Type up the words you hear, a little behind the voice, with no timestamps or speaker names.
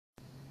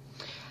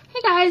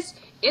guys,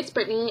 it's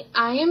Brittany.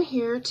 I am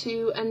here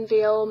to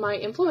unveil my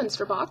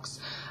Influencer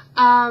box.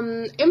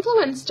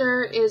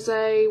 Influencer is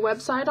a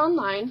website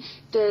online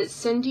that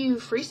sends you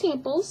free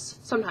samples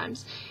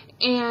sometimes,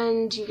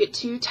 and you get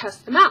to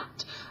test them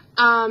out.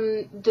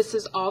 This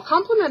is all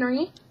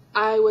complimentary.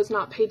 I was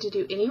not paid to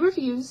do any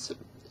reviews.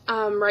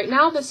 Right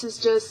now this is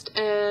just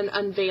an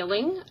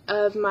unveiling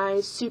of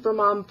my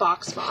Supermom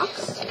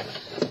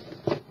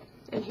VoxBox.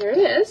 And here it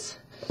is.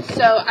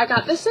 So I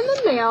got this in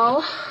the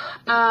mail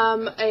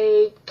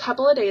a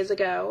couple of days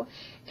ago,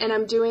 and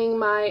I'm doing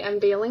my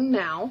unveiling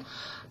now.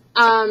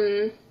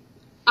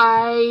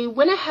 I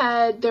went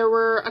ahead, there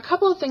were a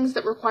couple of things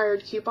that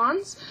required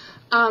coupons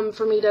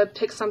for me to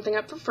pick something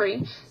up for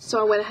free, so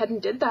I went ahead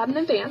and did that in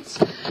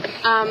advance.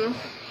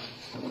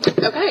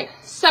 Okay,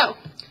 so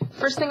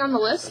first thing on the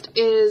list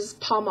is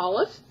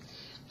Palmolive.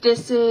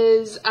 This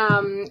is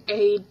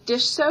a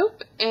dish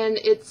soap, and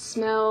it's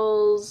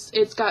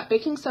got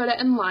baking soda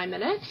and lime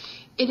in it.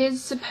 It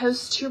is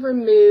supposed to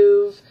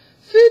remove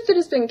food that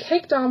has been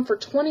caked on for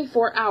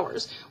 24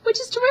 hours, which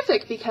is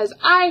terrific because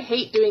I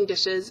hate doing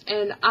dishes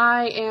and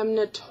I am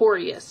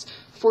notorious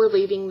for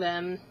leaving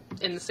them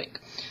in the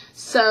sink.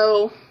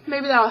 So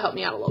maybe that'll help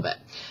me out a little bit.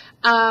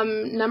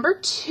 Number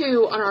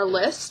 2 on our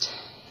list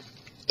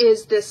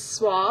is this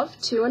Suave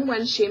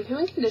 2-in-1 shampoo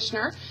and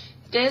conditioner.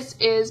 This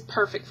is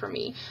perfect for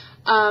me.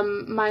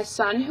 My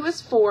son, who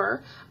is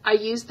 4, I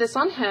use this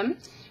on him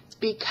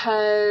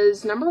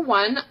because, number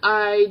 1,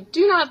 I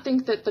do not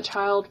think that the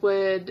child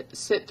would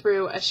sit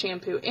through a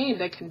shampoo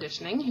and a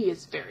conditioning. He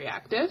is very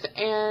active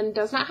and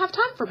does not have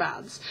time for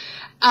baths.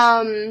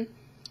 And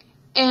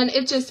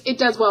it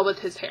does well with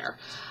his hair.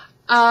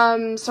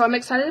 So I'm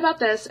excited about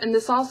this, and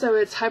this also,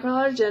 it's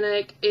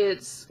hypoallergenic,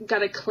 it's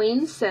got a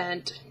clean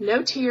scent,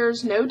 no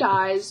tears, no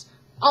dyes,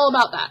 all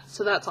about that,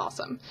 so that's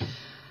awesome.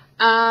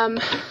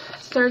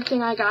 Third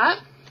thing I got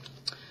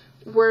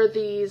were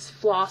these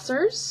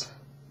flossers.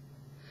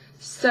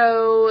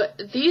 So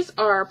these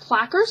are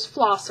Plackers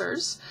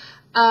flossers.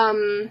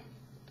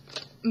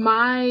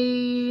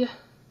 My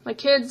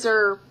kids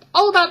are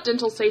all about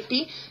dental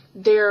safety.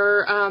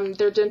 Their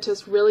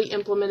dentist really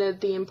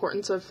implemented the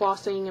importance of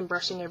flossing and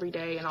brushing every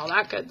day and all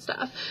that good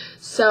stuff.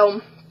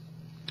 So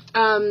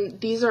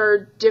these are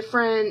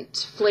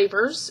different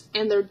flavors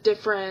and they're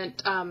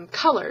different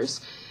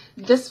colors.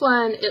 This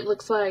one, it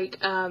looks like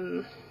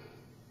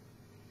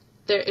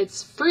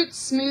it's fruit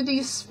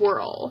smoothie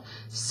swirl,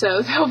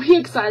 so they'll be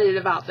excited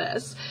about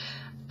this.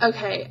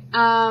 Okay,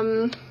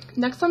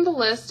 next on the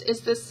list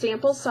is this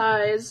sample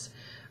size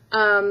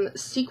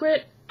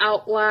Secret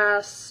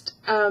Outlast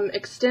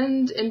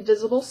Extend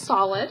Invisible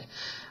Solid.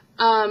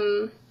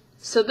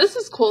 So this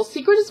is cool.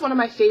 Secret is one of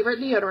my favorite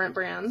deodorant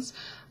brands.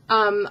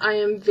 I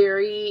am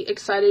very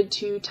excited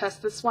to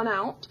test this one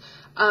out.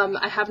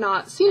 I have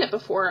not seen it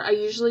before. I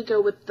usually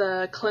go with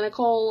the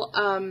clinical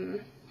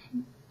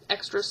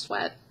extra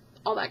sweat,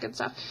 all that good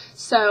stuff.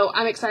 So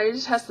I'm excited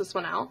to test this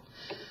one out.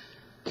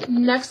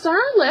 Next on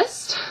our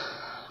list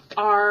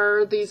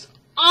are these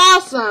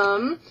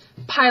awesome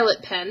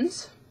Pilot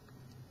pens.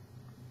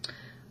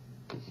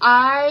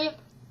 I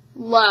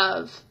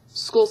love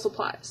school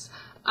supplies.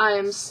 I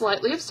am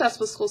slightly obsessed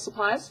with school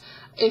supplies.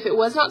 If it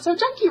was not so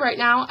junky right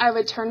now, I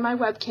would turn my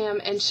webcam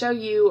and show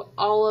you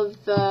all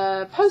of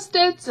the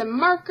Post-its and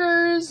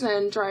markers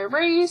and dry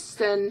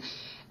erase and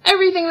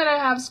everything that I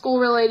have school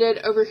related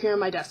over here in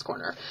my desk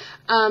corner.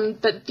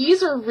 But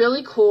these are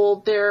really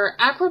cool. They're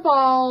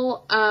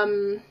Aquaball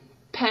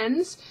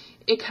pens.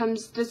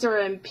 These are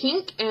in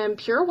pink and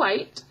pure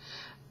white.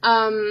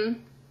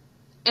 And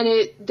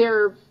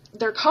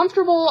they're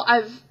comfortable.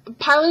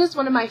 Pilot is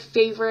one of my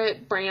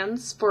favorite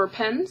brands for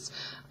pens.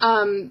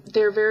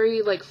 They're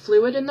very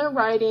fluid in their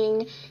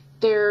writing.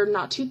 They're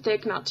not too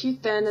thick, not too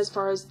thin as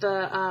far as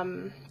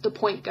the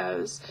point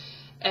goes.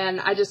 And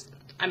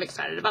I'm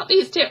excited about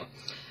these too.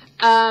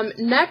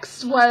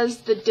 Next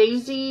was the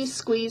Daisy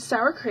Squeeze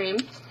Sour Cream.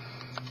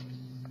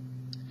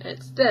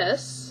 It's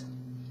this.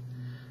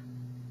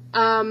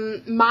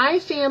 My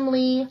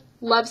family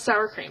loves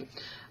sour cream.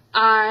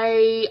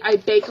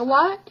 I bake a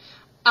lot.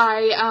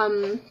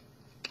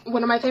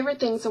 One of my favorite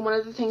things, and one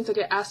of the things I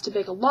get asked to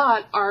bake a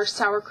lot, are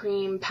sour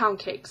cream pound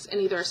cakes,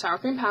 in either a sour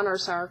cream pound or a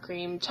sour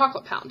cream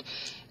chocolate pound.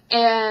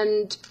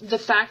 And the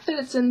fact that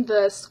it's in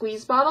the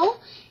squeeze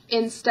bottle,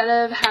 instead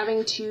of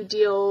having to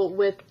deal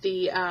with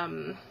the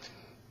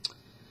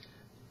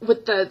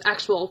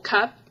actual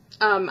cup,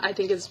 I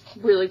think is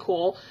really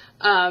cool.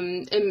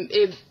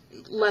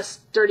 Less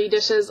dirty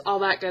dishes, all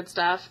that good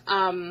stuff.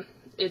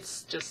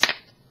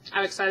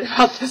 I'm excited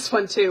about this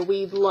one too.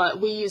 We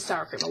use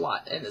sour cream a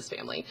lot in this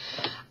family.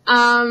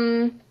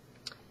 And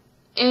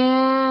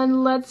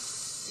let's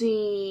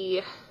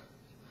see.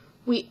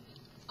 We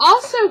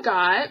also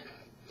got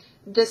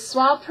this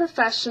Suave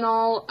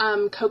Professional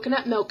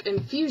Coconut Milk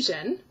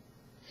Infusion.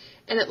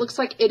 And it looks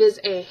like it is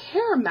a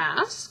hair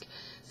mask.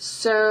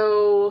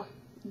 So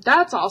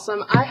that's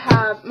awesome.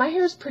 My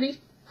hair is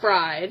pretty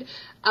fried.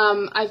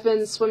 I've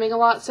been swimming a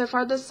lot so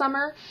far this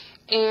summer.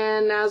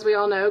 and as we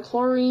all know,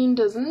 chlorine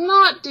does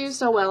not do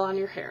so well on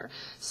your hair.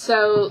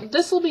 So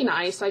this will be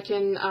nice. I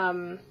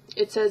can,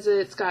 it says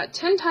it's got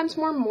 10 times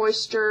more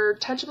moisture,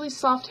 touchably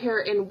soft hair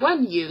in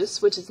one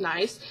use, which is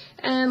nice.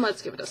 And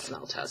let's give it a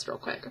smell test real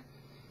quick.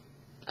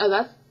 Oh,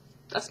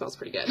 that smells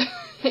pretty good.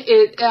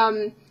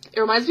 It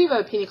reminds me of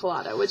a pina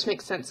colada, which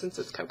makes sense since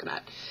it's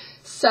coconut.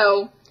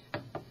 So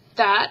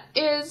that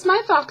is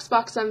my Vox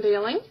Box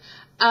unveiling.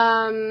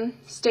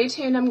 Stay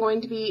tuned. I'm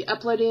going to be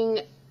uploading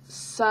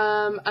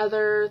some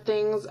other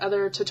things,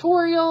 other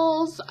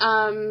tutorials,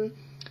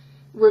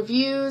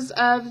 reviews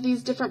of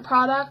these different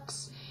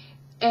products.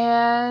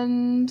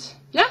 And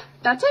yeah,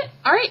 that's it.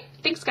 All right.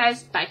 Thanks,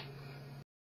 guys. Bye.